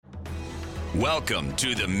Welcome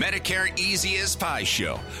to the Medicare EZ Pie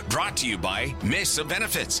Show, brought to you by Mesa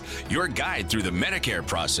Benefits, your guide through the Medicare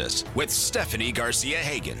process with Stephanie Garcia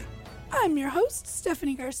Hagan. I'm your host,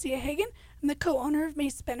 Stephanie Garcia Hagan. I'm the co-owner of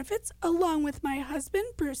Mesa Benefits, along with my husband,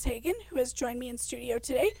 Bruce Hagan, who has joined me in studio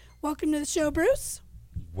today. Welcome to the show, Bruce.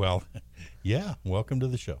 Well, yeah, welcome to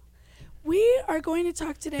the show. We are going to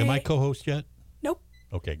talk today. Am I co-host yet? Nope.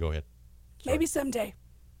 Okay, go ahead. Sorry. Maybe someday.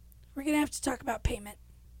 We're going to have to talk about payment.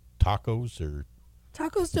 Tacos or?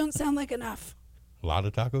 Tacos don't sound like enough. A lot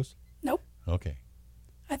of tacos? Nope. Okay.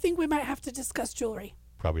 I think we might have to discuss jewelry.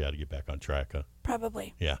 Probably ought to get back on track, huh?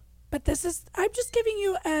 Probably. Yeah. But I'm just giving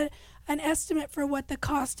you an estimate for what the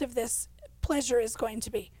cost of this pleasure is going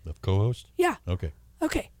to be. The co-host? Yeah. Okay.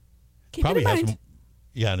 Keep it in mind.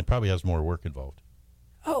 And it probably has more work involved.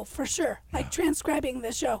 Oh, for sure. Like transcribing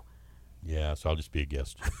the show. Yeah, so I'll just be a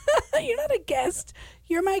guest. You're not a guest.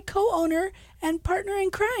 You're my co-owner and partner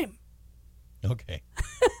in crime. Okay.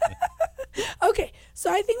 Okay,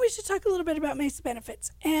 so I think we should talk a little bit about Mesa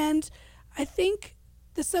Benefits. And I think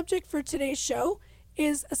the subject for today's show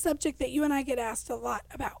is a subject that you and I get asked a lot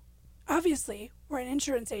about. Obviously, we're an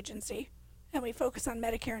insurance agency, and we focus on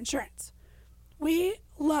Medicare insurance. We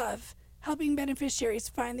love helping beneficiaries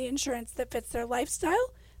find the insurance that fits their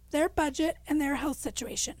lifestyle, their budget, and their health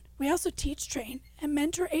situation. We also teach, train, and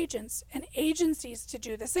mentor agents and agencies to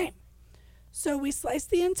do the same. So we slice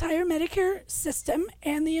the entire Medicare system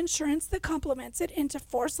and the insurance that complements it into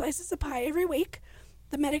 4 slices of pie every week.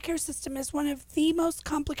 The Medicare system is one of the most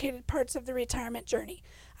complicated parts of the retirement journey.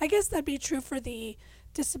 I guess that'd be true for the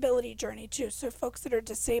disability journey too. So folks that are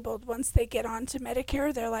disabled, once they get onto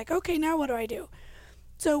Medicare, they're like, okay, now what do I do?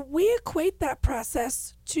 So we equate that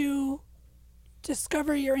process to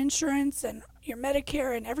discover your insurance and your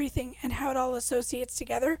Medicare and everything and how it all associates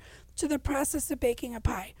together to the process of baking a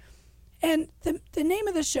pie. And the name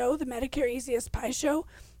of the show, the Medicare EZ Pie Show,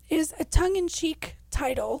 is a tongue-in-cheek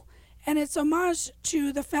title, and it's homage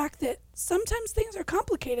to the fact that sometimes things are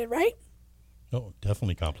complicated, right? Oh,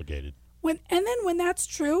 definitely complicated. When that's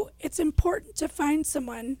true, it's important to find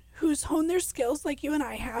someone who's honed their skills like you and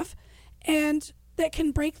I have, and that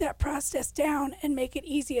can break that process down and make it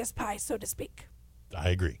easy as pie, so to speak. I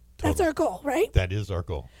agree. Totally. That's our goal, right? That is our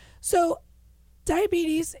goal. So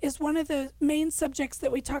diabetes is one of the main subjects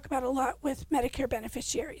that we talk about a lot with Medicare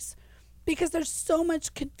beneficiaries because there's so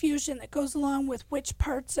much confusion that goes along with which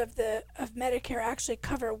parts of Medicare actually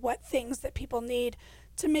cover what things that people need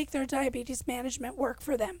to make their diabetes management work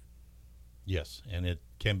for them. Yes, and it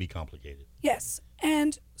can be complicated. Yes,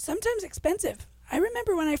 and sometimes expensive. I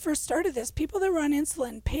remember when I first started this, people that were on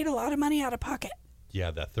insulin paid a lot of money out of pocket.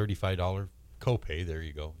 Yeah, that $35 copay, there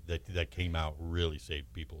you go, that came out really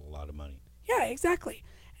saved people a lot of money. Yeah, exactly.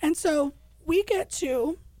 And so we get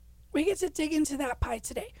to dig into that pie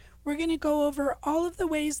today. We're going to go over all of the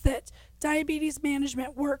ways that diabetes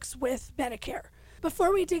management works with Medicare.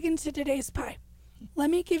 Before we dig into today's pie,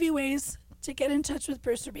 let me give you ways to get in touch with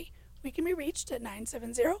Bruce or me. We can be reached at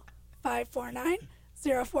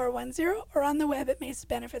 970-549-0410 or on the web at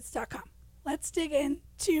mesabenefits.com. Let's dig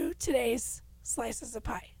into today's slices of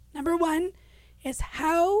pie. Number 1 is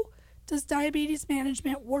how does diabetes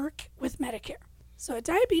management work with Medicare? So a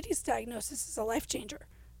diabetes diagnosis is a life changer.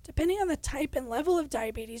 Depending on the type and level of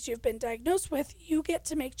diabetes you've been diagnosed with, you get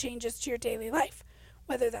to make changes to your daily life,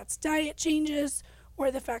 whether that's diet changes or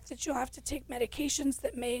the fact that you'll have to take medications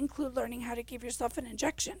that may include learning how to give yourself an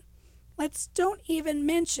injection. Don't even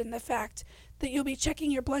mention the fact that you'll be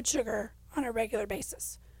checking your blood sugar on a regular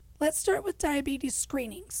basis. Let's start with diabetes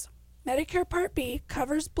screenings. Medicare Part B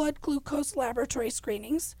covers blood glucose laboratory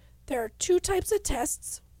screenings. There are 2 types of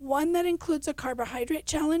tests, one that includes a carbohydrate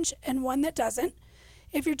challenge and one that doesn't.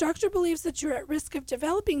 If your doctor believes that you're at risk of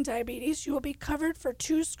developing diabetes, you will be covered for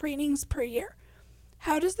 2 screenings per year.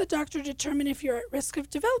 How does the doctor determine if you're at risk of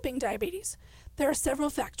developing diabetes? There are several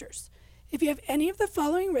factors. If you have any of the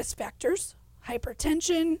following risk factors,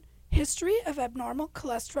 hypertension, history of abnormal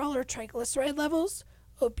cholesterol or triglyceride levels,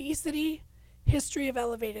 obesity, history of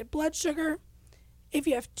elevated blood sugar. If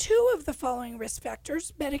you have 2 of the following risk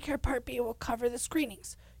factors, Medicare Part B will cover the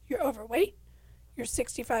screenings. You're overweight, you're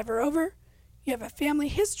 65 or over, you have a family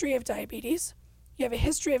history of diabetes, you have a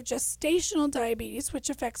history of gestational diabetes, which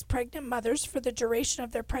affects pregnant mothers for the duration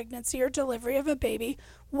of their pregnancy or delivery of a baby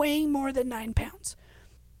weighing more than 9 pounds.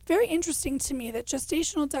 Very interesting to me that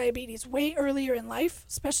gestational diabetes way earlier in life,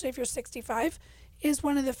 especially if you're 65, is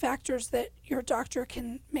one of the factors that your doctor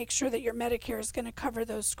can make sure that your Medicare is going to cover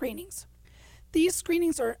those screenings. These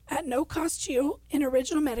screenings are at no cost to you in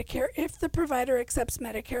original Medicare if the provider accepts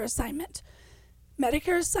Medicare assignment.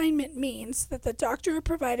 Medicare assignment means that the doctor or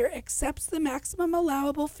provider accepts the maximum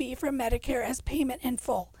allowable fee from Medicare as payment in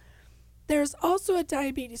full. There's also a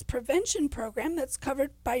diabetes prevention program that's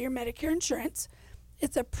covered by your Medicare insurance.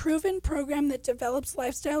 It's a proven program that develops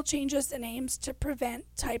lifestyle changes and aims to prevent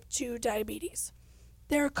type 2 diabetes.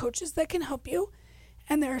 There are coaches that can help you,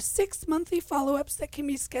 and there are 6 monthly follow-ups that can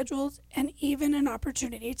be scheduled, and even an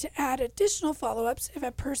opportunity to add additional follow-ups if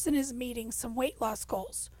a person is meeting some weight loss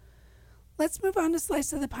goals. Let's move on to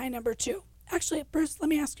slice of the pie number 2. Actually, Bruce, let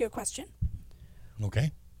me ask you a question.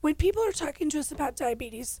 Okay. When people are talking to us about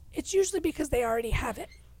diabetes, it's usually because they already have it.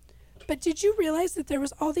 But did you realize that there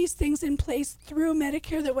was all these things in place through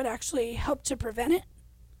Medicare that would actually help to prevent it?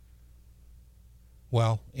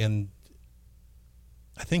 Well, and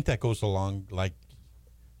I think that goes along, like,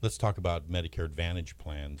 let's talk about Medicare Advantage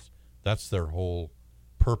plans. That's their whole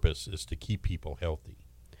purpose, is to keep people healthy.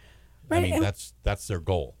 Right. I mean, that's their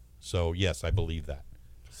goal. So, yes, I believe that.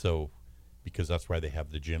 So, because that's why they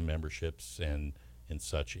have the gym memberships and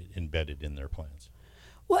such embedded in their plans.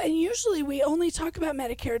 Well, and usually we only talk about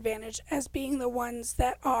Medicare Advantage as being the ones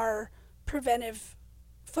that are preventive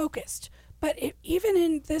focused. But even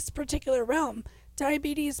in this particular realm,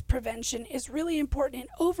 diabetes prevention is really important in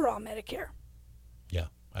overall Medicare. Yeah,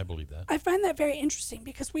 I believe that. I find that very interesting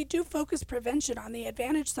because we do focus prevention on the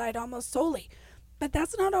Advantage side almost solely. But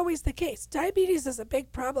that's not always the case. Diabetes is a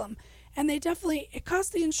big problem, and it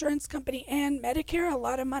costs the insurance company and Medicare a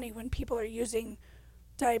lot of money when people are using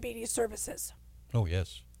diabetes services. Oh,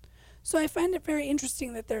 yes. So I find it very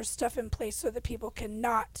interesting that there's stuff in place so that people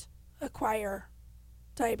cannot acquire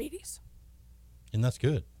diabetes. And that's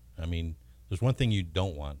good. I mean, there's one thing you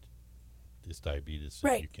don't want, is diabetes.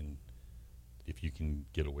 Right. If you can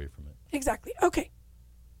get away from it. Exactly. Okay.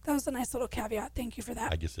 That was a nice little caveat. Thank you for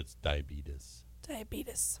that. I guess it's diabetes.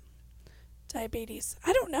 Diabetes.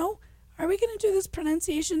 I don't know. Are we going to do this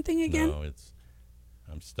pronunciation thing again? No,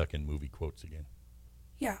 I'm stuck in movie quotes again.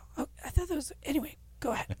 Yeah. Oh, I thought that was... Anyway,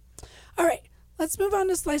 go ahead. All right. Let's move on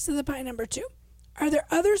to slice of the pie number 2. Are there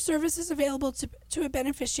other services available to a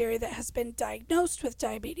beneficiary that has been diagnosed with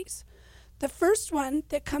diabetes? The first one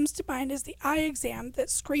that comes to mind is the eye exam that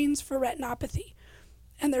screens for retinopathy,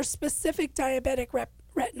 and there's specific diabetic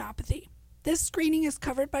retinopathy. This screening is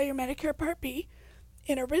covered by your Medicare Part B.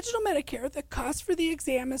 In original Medicare, the cost for the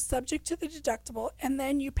exam is subject to the deductible, and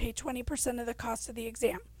then you pay 20% of the cost of the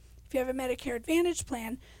exam. If you have a Medicare Advantage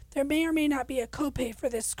plan, there may or may not be a copay for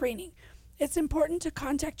this screening. It's important to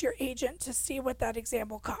contact your agent to see what that exam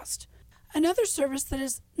will cost. Another service that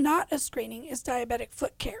is not a screening is diabetic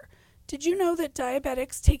foot care. Did you know that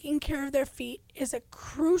diabetics taking care of their feet is a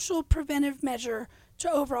crucial preventive measure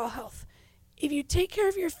to overall health? If you take care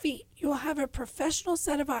of your feet, you will have a professional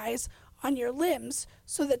set of eyes on your limbs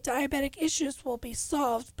so that diabetic issues will be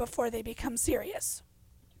solved before they become serious.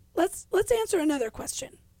 Let's answer another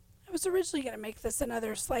question. I was originally going to make this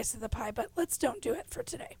another slice of the pie, but let's don't do it for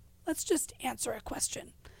today. Let's just answer a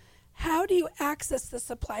question. How do you access the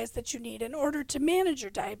supplies that you need in order to manage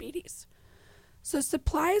your diabetes? So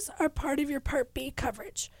supplies are part of your Part B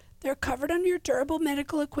coverage. They're covered under your durable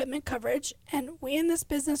medical equipment coverage, and we in this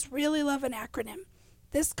business really love an acronym.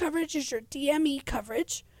 This coverage is your DME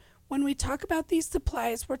coverage. When we talk about these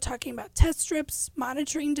supplies, we're talking about test strips,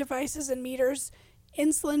 monitoring devices and meters,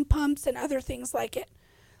 insulin pumps, and other things like it.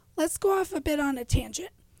 Let's go off a bit on a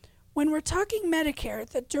tangent. When we're talking Medicare,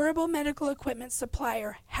 the durable medical equipment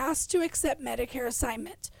supplier has to accept Medicare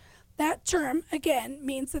assignment. That term, again,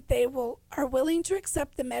 means that they are willing to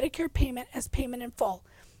accept the Medicare payment as payment in full.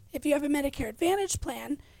 If you have a Medicare Advantage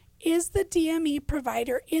plan, is the DME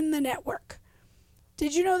provider in the network?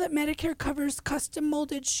 Did you know that Medicare covers custom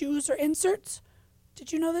molded shoes or inserts?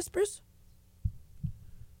 Did you know this, Bruce?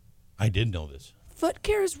 I did know this. Foot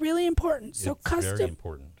care is really important. So it's very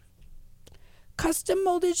important. Custom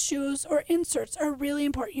molded shoes or inserts are really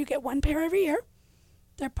important. You get one pair every year.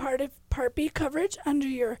 They're part of Part B coverage under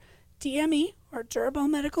your DME or durable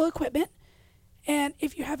medical equipment. And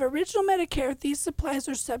if you have original Medicare, these supplies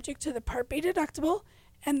are subject to the Part B deductible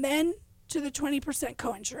and then to the 20%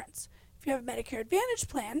 coinsurance. If you have a Medicare Advantage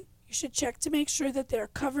plan, you should check to make sure that they're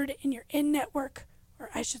covered in your in-network, or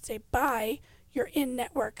I should say by your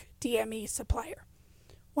in-network DME supplier.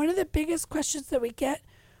 One of the biggest questions that we get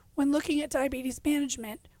when looking at diabetes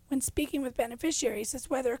management when speaking with beneficiaries is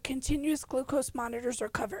whether continuous glucose monitors are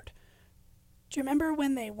covered. Do you remember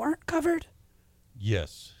when they weren't covered?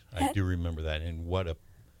 Yes, I do remember that, and what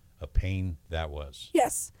a pain that was.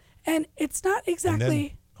 Yes, and it's not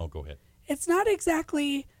exactly... Go ahead. It's not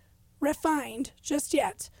exactly refined just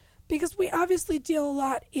yet, because we obviously deal a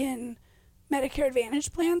lot in Medicare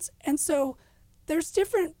Advantage plans, and so there's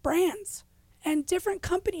different brands. And different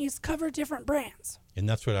companies cover different brands. And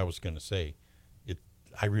that's what I was going to say.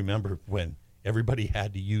 I remember when everybody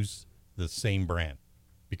had to use the same brand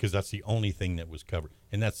because that's the only thing that was covered.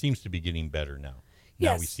 And that seems to be getting better now.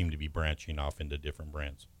 Now we seem to be branching off into different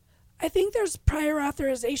brands. I think there's prior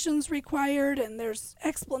authorizations required, and there's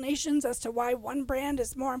explanations as to why one brand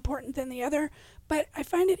is more important than the other. But I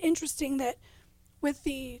find it interesting that with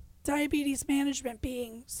the diabetes management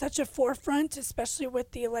being such a forefront, especially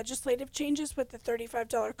with the legislative changes with the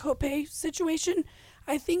 $35 copay situation,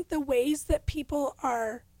 I think the ways that people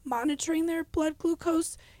are monitoring their blood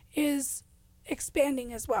glucose is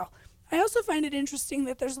expanding as well. I also find it interesting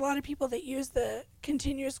that there's a lot of people that use the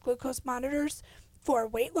continuous glucose monitors for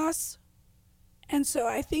weight loss. And so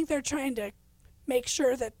I think they're trying to make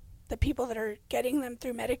sure that the people that are getting them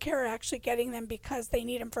through Medicare are actually getting them because they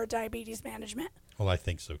need them for diabetes management. Well, I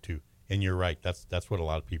think so too. And you're right. That's what a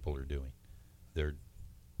lot of people are doing. They're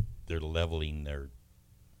leveling their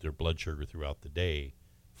blood sugar throughout the day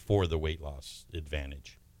for the weight loss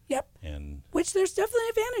advantage. Yep. And which there's definitely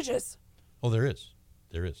advantages. Oh, there is.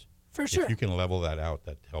 There is. For sure. If you can level that out,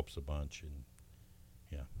 that helps a bunch. And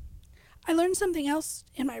yeah. I learned something else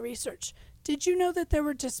in my research. Did you know that there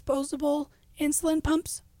were disposable insulin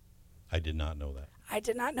pumps? I did not know that. I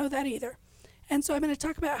did not know that either. And so I'm going to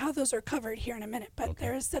talk about how those are covered here in a minute. But Okay.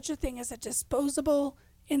 there is such a thing as a disposable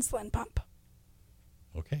insulin pump.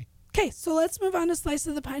 Okay. Okay, so let's move on to slice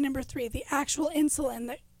of the pie number 3, the actual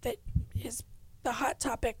insulin that is the hot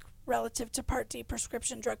topic relative to Part D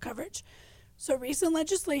prescription drug coverage. So recent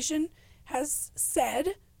legislation has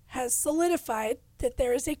solidified that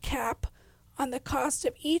there is a cap on the cost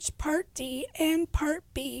of each Part D and Part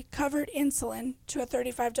B covered insulin to a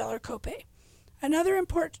 $35 copay. Another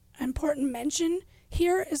important mention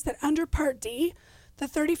here is that under Part D, the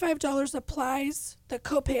 $35 applies, the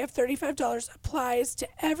copay of $35 applies to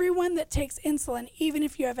everyone that takes insulin, even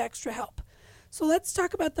if you have extra help. So let's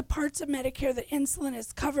talk about the parts of Medicare that insulin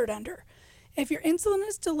is covered under. If your insulin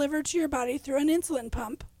is delivered to your body through an insulin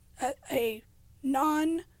pump, a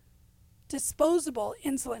non-disposable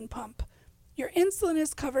insulin pump, your insulin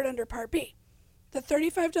is covered under Part B. The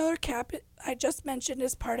 $35 cap I just mentioned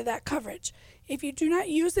is part of that coverage. If you do not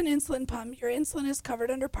use an insulin pump, your insulin is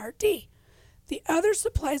covered under Part D. The other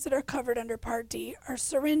supplies that are covered under Part D are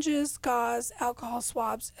syringes, gauze, alcohol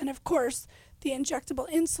swabs, and of course, the injectable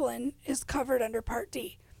insulin is covered under Part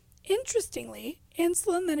D. Interestingly,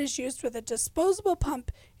 insulin that is used with a disposable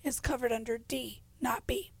pump is covered under D, not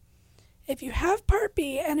B. If you have Part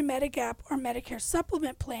B and a Medigap or Medicare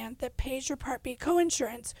supplement plan that pays your Part B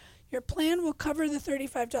coinsurance, your plan will cover the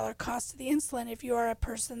 $35 cost of the insulin if you are a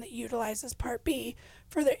person that utilizes Part B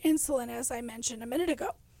for their insulin, as I mentioned a minute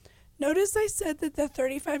ago. Notice I said that the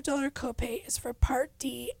 $35 copay is for Part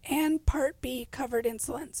D and Part B covered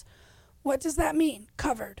insulins. What does that mean,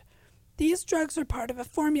 covered? These drugs are part of a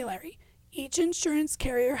formulary. Each insurance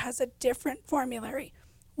carrier has a different formulary.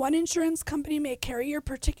 One insurance company may carry your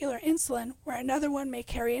particular insulin, where another one may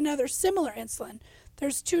carry another similar insulin.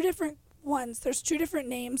 There's two different ones. There's two different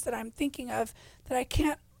names that I'm thinking of that I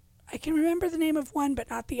can remember the name of one but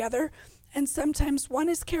not the other. And sometimes one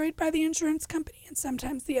is carried by the insurance company and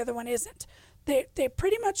sometimes the other one isn't. They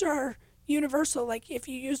pretty much are universal. Like if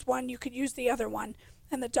you use one, you could use the other one.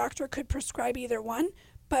 And the doctor could prescribe either one,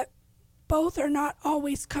 but both are not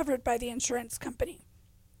always covered by the insurance company.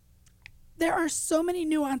 There are so many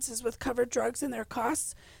nuances with covered drugs and their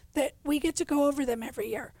costs that we get to go over them every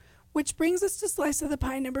year, which brings us to slice of the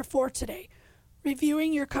pie number 4 today,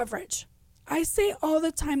 reviewing your coverage. I say all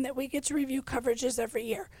the time that we get to review coverages every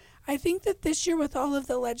year. I think that this year, with all of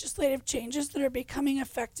the legislative changes that are becoming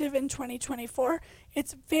effective in 2024,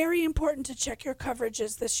 it's very important to check your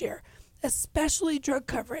coverages this year, especially drug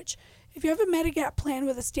coverage. If you have a Medigap plan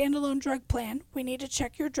with a standalone drug plan, we need to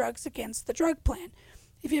check your drugs against the drug plan.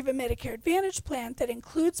 If you have a Medicare Advantage plan that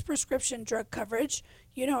includes prescription drug coverage,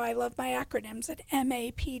 you know I love my acronyms at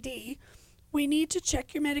MAPD, we need to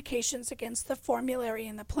check your medications against the formulary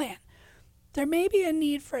in the plan. There may be a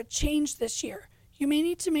need for a change this year. You may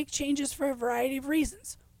need to make changes for a variety of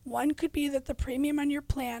reasons. One could be that the premium on your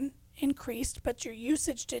plan increased, but your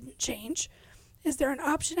usage didn't change. Is there an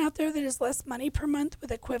option out there that is less money per month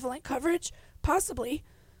with equivalent coverage? Possibly.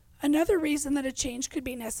 Another reason that a change could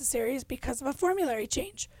be necessary is because of a formulary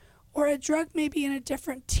change, or a drug may be in a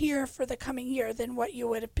different tier for the coming year than what you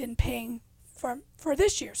would have been paying for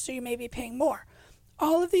this year, so you may be paying more.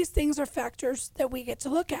 All of these things are factors that we get to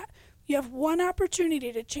look at. You have one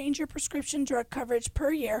opportunity to change your prescription drug coverage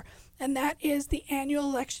per year, and that is the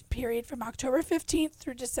annual election period from October 15th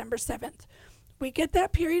through December 7th. We get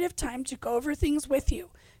that period of time to go over things with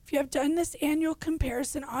you. If you have done this annual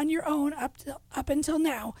comparison on your own up until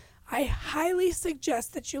now, I highly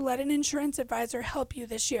suggest that you let an insurance advisor help you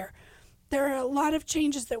this year. There are a lot of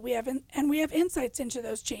changes that we have, and we have insights into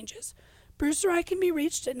those changes. Bruce or I can be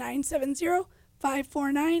reached at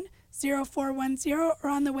 970-549-0410 or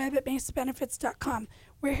on the web at mesabenefits.com.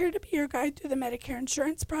 We're here to be your guide through the Medicare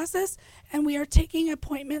insurance process, and we are taking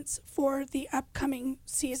appointments for the upcoming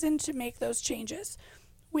season to make those changes.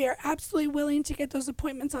 We are absolutely willing to get those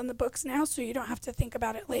appointments on the books now so you don't have to think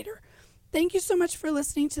about it later. Thank you so much for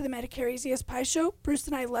listening to the Medicare EZ as Pie Show. Bruce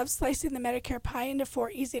and I love slicing the Medicare pie into 4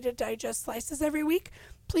 easy-to-digest slices every week.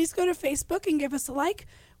 Please go to Facebook and give us a like.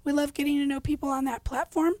 We love getting to know people on that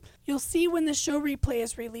platform. You'll see when the show replay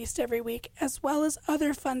is released every week, as well as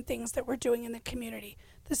other fun things that we're doing in the community.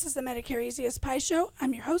 This is the Medicare EZ as Pie Show.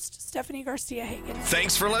 I'm your host, Stephanie Garcia-Hagan.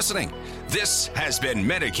 Thanks for listening. This has been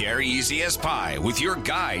Medicare EZ as Pie with your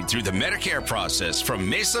guide through the Medicare process from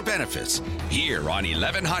Mesa Benefits here on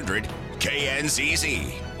 1100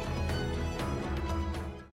 KNZZ.